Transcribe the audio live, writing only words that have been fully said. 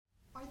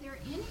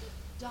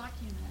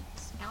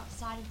documents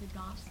outside of the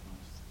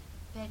Gospels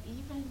that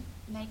even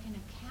make an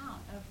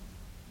account of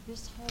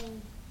this whole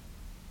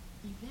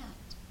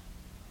event?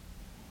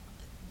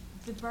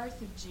 The birth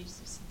of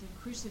Jesus, the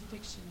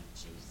crucifixion of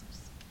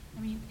Jesus.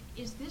 I mean,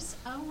 is this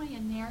only a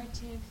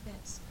narrative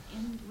that's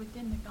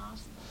within the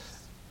Gospels?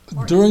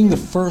 During the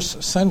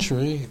first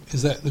century,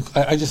 is that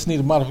I just need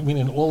a model. I mean,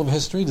 in all of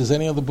history, does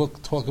any other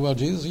book talk about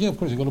Jesus? Yeah, of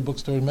course. You go to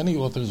bookstores, many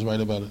authors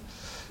write about it.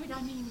 But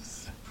I mean,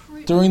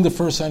 during the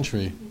first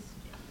century,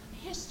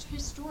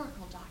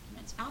 historical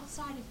documents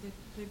outside of the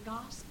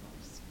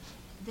Gospels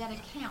that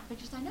account,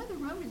 because I know the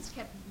Romans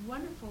kept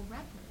wonderful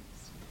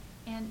records,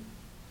 and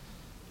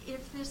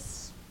if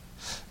this...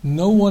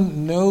 No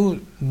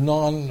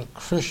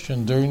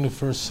non-Christian during the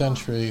first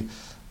century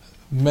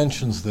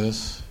mentions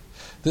this.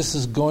 This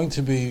is going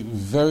to be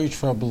very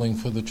troubling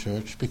for the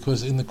church,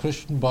 because in the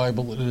Christian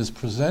Bible it is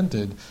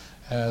presented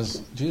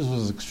as Jesus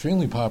was an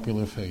extremely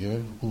popular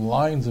figure,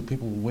 lines of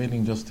people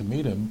waiting just to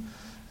meet him,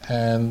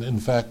 and in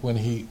fact when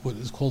what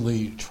is called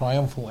the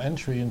triumphal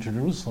entry into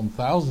Jerusalem,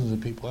 thousands of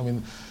people, I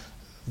mean,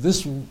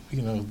 this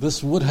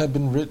would have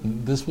been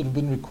written, this would have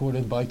been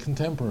recorded by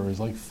contemporaries,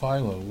 like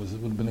Philo would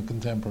have been a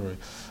contemporary.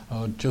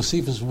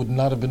 Josephus would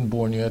not have been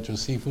born yet.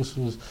 Josephus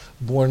was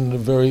born in a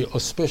very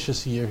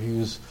auspicious year. He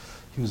was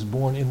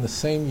born in the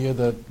same year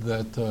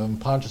that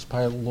Pontius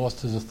Pilate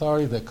lost his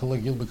authority, that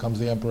Caligula becomes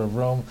the emperor of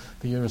Rome.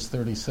 The year is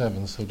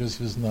 37, so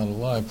Josephus is not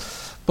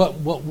alive. But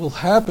what will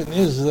happen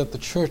is that the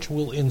church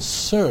will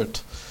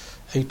insert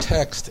a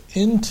text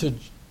into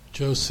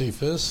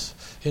Josephus,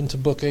 into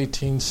Book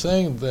 18,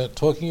 saying that,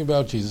 talking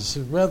about Jesus,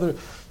 a rather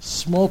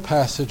small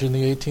passage in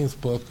the 18th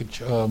book,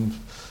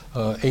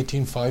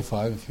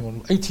 1855, if you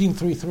want,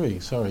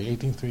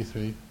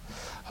 1833,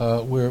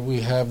 where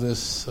we have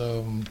this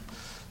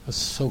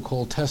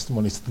so-called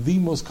testimony. It's the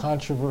most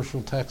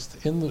controversial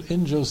text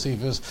in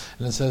Josephus,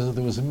 and it says that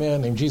there was a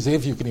man named Jesus,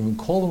 if you can even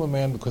call him a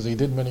man, because he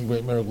did many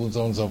great miracles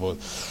and so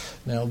forth.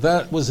 Now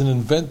that was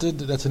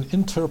that's an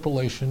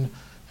interpolation,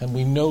 and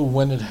we know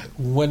when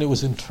it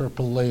was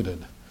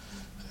interpolated.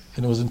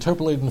 And it was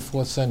interpolated in the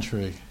 4th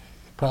century,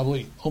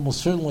 probably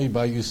almost certainly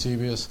by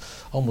Eusebius,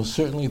 almost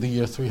certainly the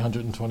year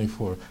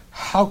 324.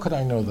 How could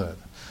I know that?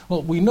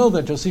 Well, we know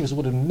that Josephus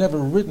would have never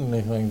written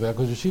anything like that,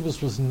 because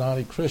Josephus was not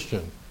a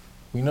Christian.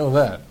 We know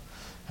that.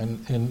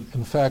 And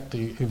in fact,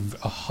 a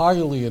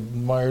highly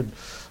admired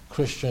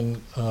Christian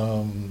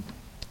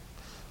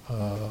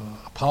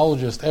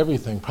apologist,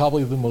 everything,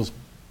 probably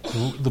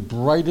the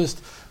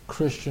brightest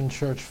Christian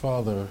church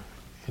father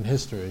in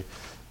history,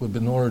 would have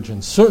been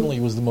Origen. Certainly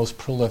was the most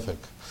prolific.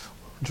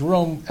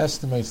 Jerome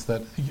estimates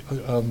that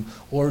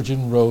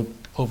Origen wrote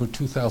over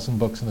 2,000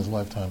 books in his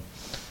lifetime.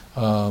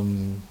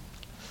 Well,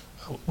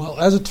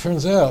 as it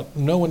turns out,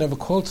 no one ever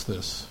quotes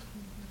this.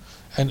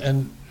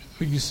 And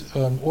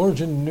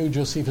Origen knew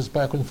Josephus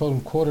backwards and forwards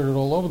and quoted it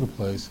all over the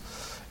place.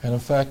 And in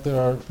fact, there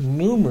are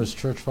numerous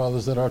church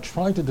fathers that are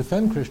trying to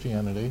defend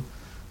Christianity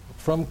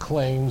from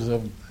claims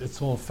of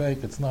it's all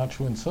fake, it's not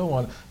true, and so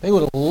on. They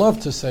would love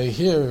to say,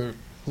 here,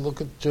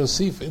 look at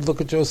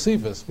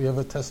Josephus. We have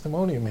a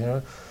testimonium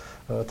here,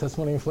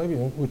 Testimonium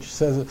Flavium, which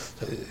says,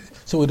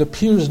 so it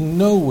appears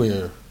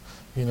nowhere,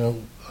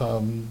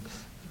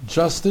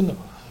 Justin,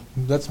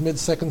 that's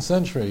mid-2nd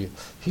century,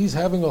 he's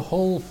having a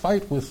whole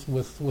fight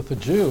with a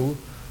Jew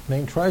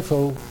named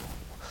Trypho,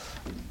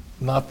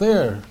 not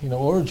there.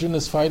 Origen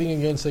is fighting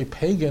against a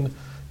pagan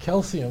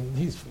Chalcedon.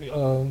 He's,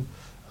 a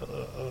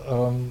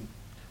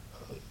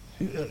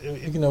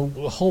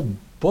whole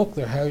book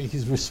there, how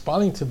he's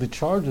responding to the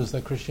charges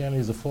that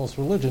Christianity is a false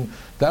religion.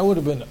 That would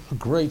have been a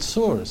great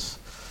source.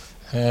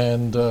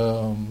 And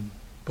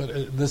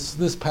but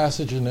this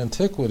passage in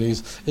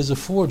Antiquities is a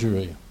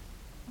forgery.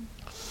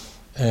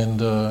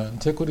 And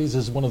Antiquities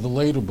is one of the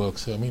later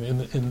books. I mean,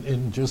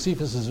 in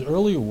Josephus'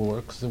 earlier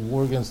works, the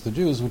War Against the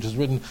Jews, which is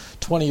written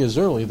 20 years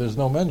early, there's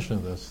no mention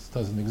of this. It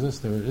doesn't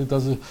exist there. It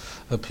doesn't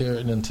appear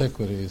in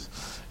Antiquities.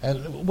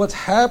 And what's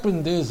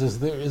happened is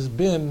there has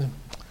been...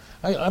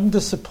 I'm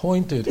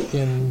disappointed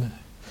in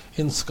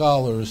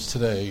scholars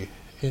today,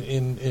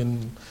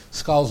 in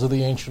scholars of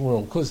the ancient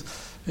world, because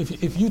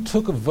if you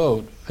took a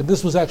vote, and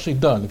this was actually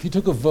done, if you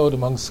took a vote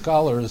among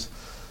scholars,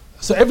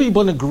 so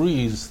everyone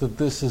agrees that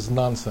this is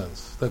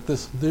nonsense, that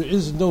there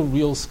is no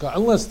real scholar,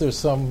 unless there's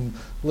some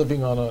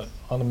living on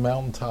a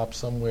mountaintop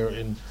somewhere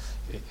in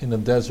a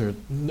desert.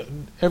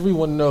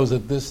 Everyone knows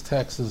that this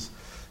text is,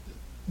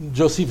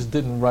 Josephus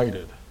didn't write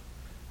it.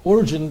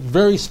 Origen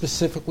very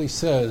specifically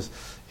says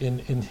in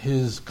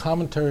his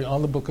commentary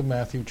on the book of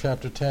Matthew,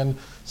 chapter 10,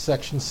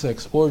 section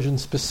 6, Origen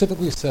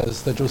specifically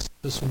says that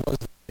Josephus was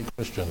a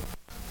Christian.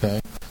 Okay,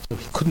 so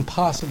he couldn't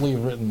possibly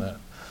have written that.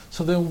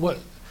 So then what?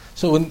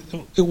 So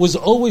it was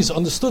always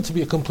understood to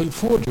be a complete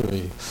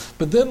forgery.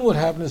 But then what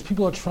happened is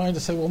people are trying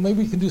to say, well,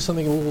 maybe we can do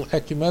something a little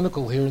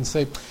ecumenical here and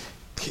say,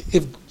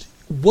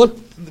 what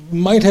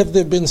might have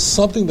there been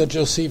something that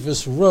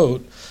Josephus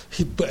wrote,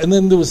 and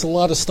then there was a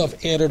lot of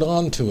stuff added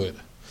on to it.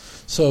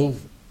 So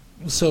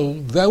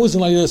that was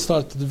an idea that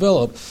started to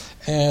develop.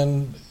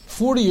 And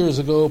 40 years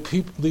ago,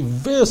 the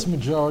vast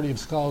majority of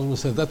scholars would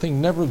say that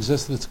thing never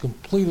existed. It's a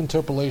complete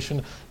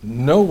interpolation.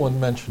 No one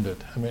mentioned it.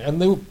 I mean,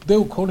 and they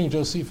were quoting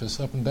Josephus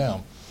up and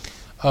down.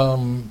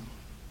 But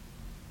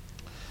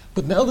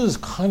now there's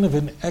kind of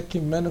an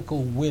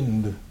ecumenical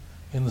wind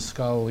in the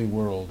scholarly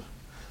world.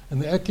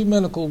 And the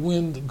ecumenical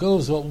wind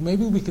goes, well,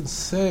 maybe we could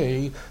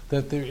say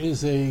that there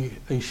is a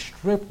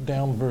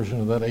stripped-down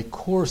version of that, a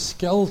core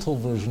skeletal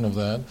version of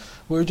that,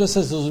 where it just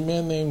says there's a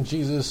man named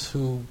Jesus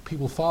who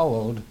people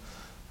followed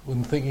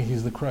when thinking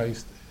he's the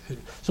Christ.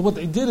 So what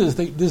they did is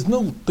they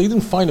didn't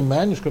find a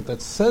manuscript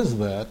that says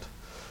that.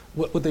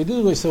 What they did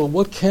is they said, well,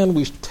 what can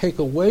we take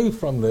away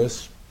from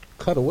this,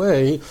 cut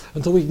away,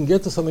 until we can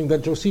get to something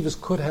that Josephus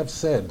could have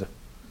said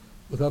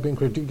without being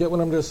critical. Do you get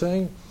what I'm just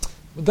saying?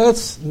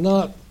 That's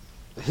not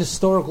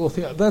historical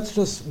theology. That's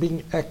just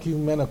being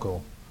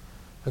ecumenical.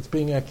 That's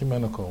being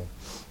ecumenical.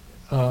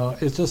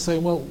 It's just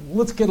saying, well,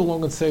 let's get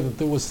along and say that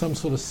there was some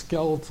sort of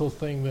skeletal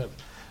thing that...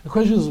 The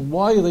question is,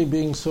 why are they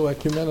being so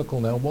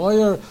ecumenical now?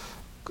 Why are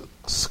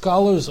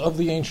scholars of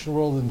the ancient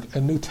world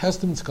and New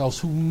Testament scholars,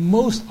 who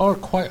most are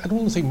quite... I don't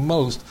want to say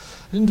most.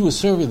 I didn't do a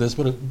survey of this,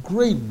 but a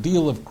great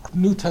deal of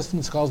New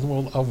Testament scholars in the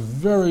world are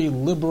very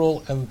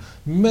liberal, and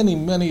many,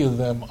 many of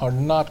them are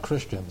not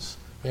Christians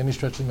by any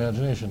stretch of the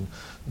imagination.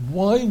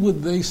 Why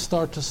would they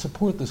start to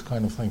support this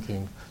kind of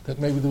thinking? That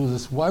maybe there was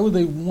this... Why would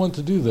they want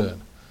to do that?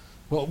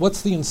 Well,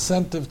 what's the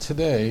incentive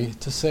today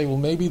to say, well,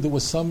 maybe there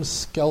was some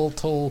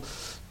skeletal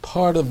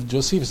part of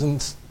Josephus,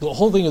 and the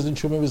whole thing isn't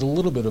true, maybe there's a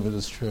little bit of it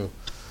is true.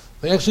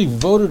 They actually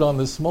voted on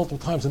this multiple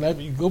times, and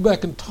you go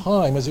back in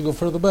time, as you go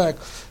further back,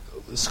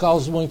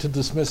 scholars are willing to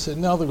dismiss it.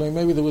 Now they're going,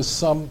 maybe there was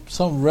some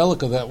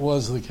relic of that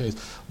was the case.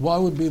 Why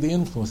would be the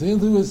influence? The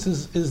influence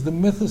is the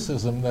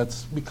mythicism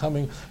that's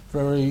become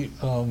very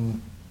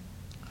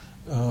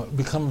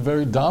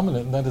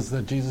dominant, and that is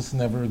that Jesus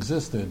never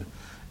existed.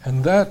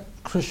 And that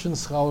Christian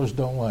scholars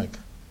don't like.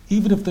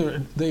 Even if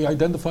they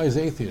identify as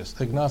atheists,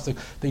 agnostic,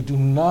 they do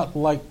not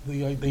like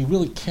they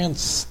really can't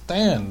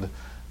stand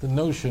the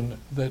notion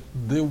that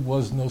there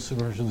was no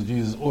subversion of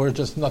Jesus, or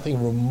just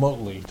nothing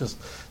remotely, just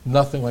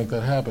nothing like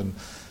that happened.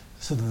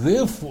 So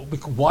therefore,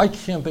 why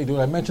can't they do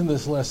it? I mentioned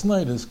this last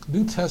night, is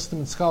New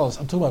Testament scholars,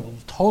 I'm talking about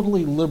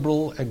totally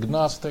liberal,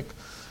 agnostic,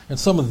 and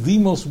some of the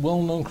most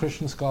well-known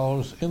Christian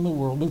scholars in the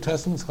world, New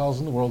Testament scholars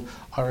in the world,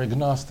 are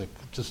agnostic,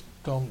 just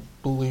don't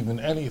believe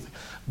in anything.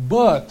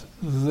 But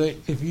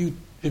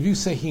if you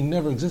say he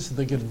never existed,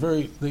 they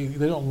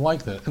don't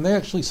like that. And they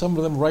actually, some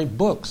of them write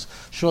books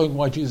showing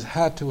why Jesus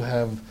had to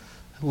have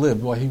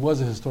lived, why he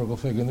was a historical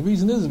figure. And the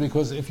reason is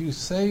because if you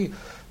say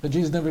that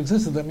Jesus never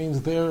existed, that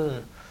means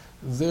their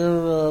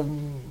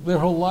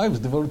whole lives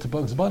devoted to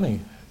Bugs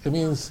Bunny. It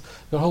means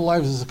their whole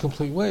lives is a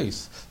complete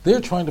waste.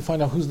 They're trying to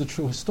find out who's the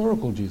true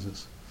historical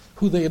Jesus,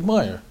 who they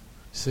admire.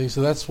 See,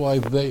 so that's why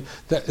so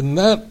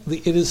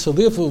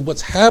therefore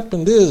what's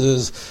happened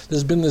is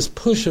there's been this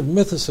push of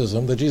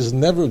mythicism that Jesus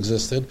never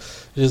existed,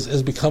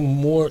 has become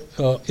more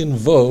in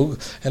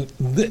vogue, and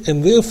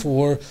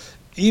therefore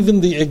even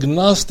the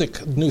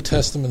agnostic New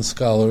Testament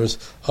scholars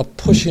are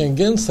pushing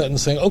against that and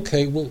saying,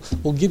 okay,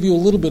 we'll give you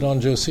a little bit on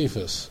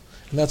Josephus.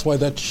 And that's why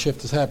that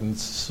shift has happened.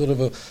 It's sort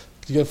of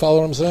do you follow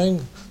what I'm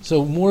saying?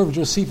 So more of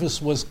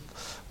Josephus was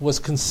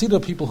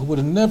considered people who would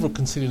have never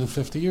considered it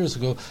 50 years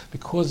ago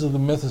because of the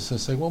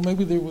mythicists saying, well,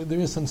 maybe there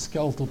is some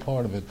skeletal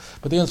part of it.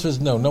 But the answer is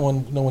no. No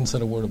one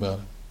said a word about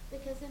it.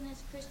 Because in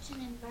this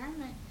Christian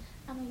environment,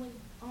 we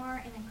are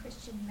in a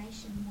Christian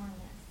nation, more or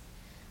less.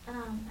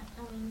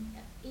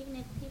 Even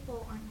if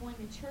people aren't going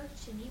to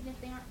church, and even if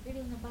they aren't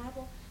reading the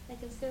Bible, they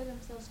consider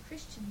themselves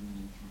Christian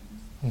many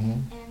times.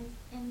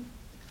 Mm-hmm.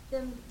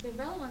 And the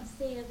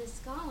relevancy of the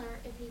scholar,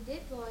 if he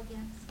did go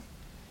against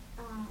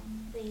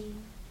the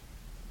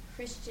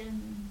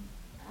Christian,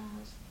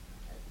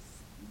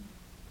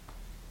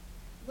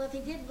 if he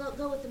did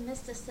go with the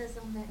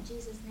mysticism that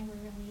Jesus never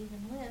really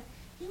even lived,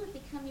 he would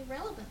become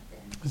irrelevant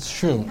then. It's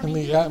true. He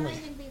would not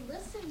even be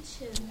listened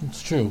to.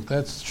 It's true.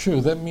 That's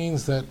true. That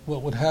means that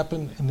what would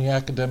happen in the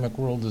academic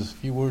world is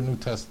if you were a New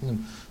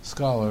Testament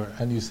scholar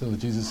and you said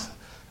that Jesus...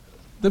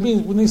 That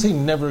means when they say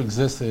never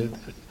existed,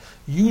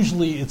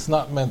 usually it's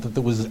not meant that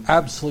there was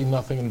absolutely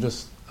nothing and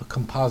just a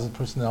composite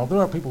personality.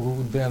 There are people who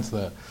advance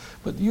that.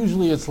 But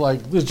usually it's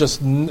like there was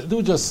just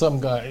some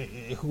guy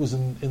who was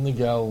in the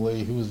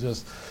Galilee who was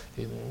just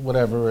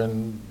whatever,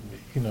 and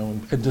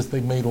and just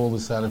they made all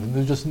this out of him.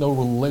 There's just no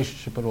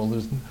relationship at all.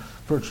 There's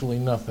virtually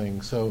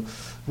nothing. So,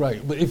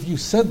 right. But if you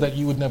said that,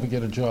 you would never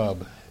get a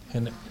job,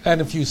 and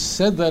if you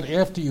said that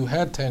after you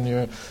had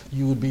tenure,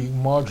 you would be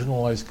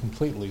marginalized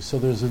completely. So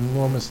there's an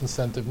enormous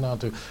incentive not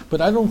to. But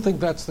I don't think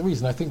that's the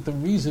reason. I think the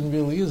reason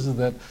really is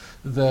that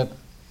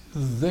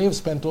they have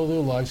spent all their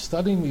lives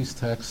studying these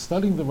texts,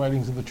 studying the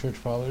writings of the church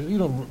fathers,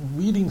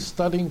 reading,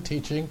 studying,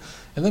 teaching,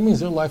 and that means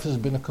their life has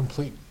been a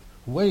complete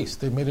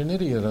waste. They made an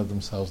idiot of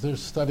themselves. They're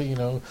studying,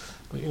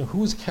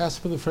 who is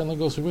Casper the Friendly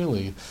Ghost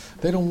really?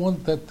 They don't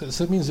want that.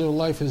 So it means their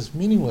life is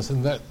meaningless,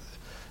 and that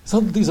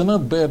these are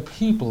not bad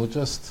people. It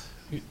just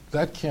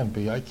That can't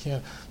be. I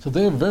can't. So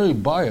they're very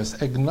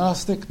biased.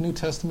 Agnostic New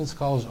Testament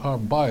scholars are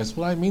biased.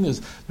 What I mean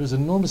is there's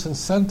enormous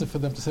incentive for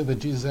them to say that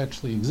Jesus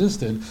actually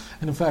existed.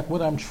 And in fact,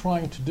 what I'm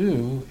trying to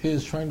do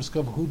is trying to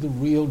discover who the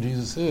real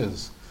Jesus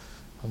is.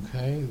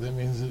 Okay? That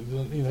means,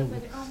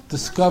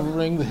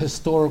 discovering the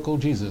historical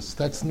Jesus.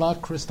 That's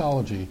not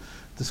Christology.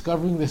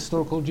 Discovering the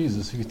historical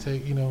Jesus, if you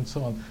take, and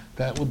so on,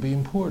 that would be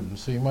important.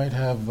 So you might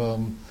have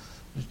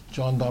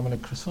John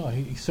Dominic Cressant.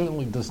 He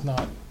certainly does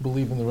not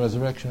believe in the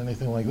resurrection or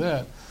anything like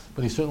that,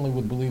 but he certainly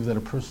would believe that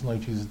a person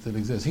like Jesus did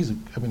exist. He's a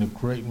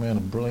great man,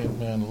 a brilliant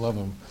man. I love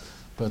him.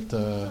 But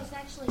so it's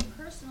actually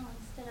personal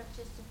instead of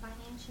just a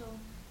financial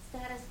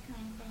status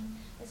kind of thing.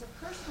 It's a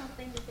personal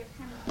thing that they're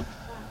kind of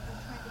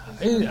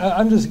trying to do.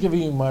 I'm just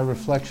giving you my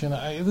reflection.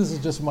 This is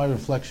just my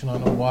reflection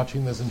on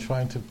watching this and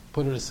trying to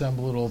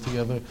assemble it all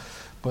together.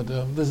 But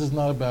this is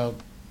not about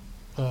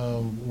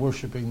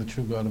worshiping the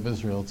true God of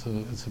Israel.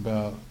 It's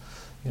about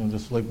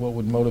just like what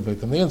would motivate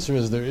them. The answer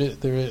is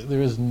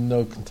there is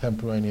no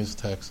contemporaneous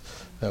text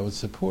that would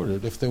support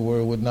it. If there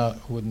were, it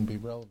wouldn't be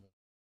relevant.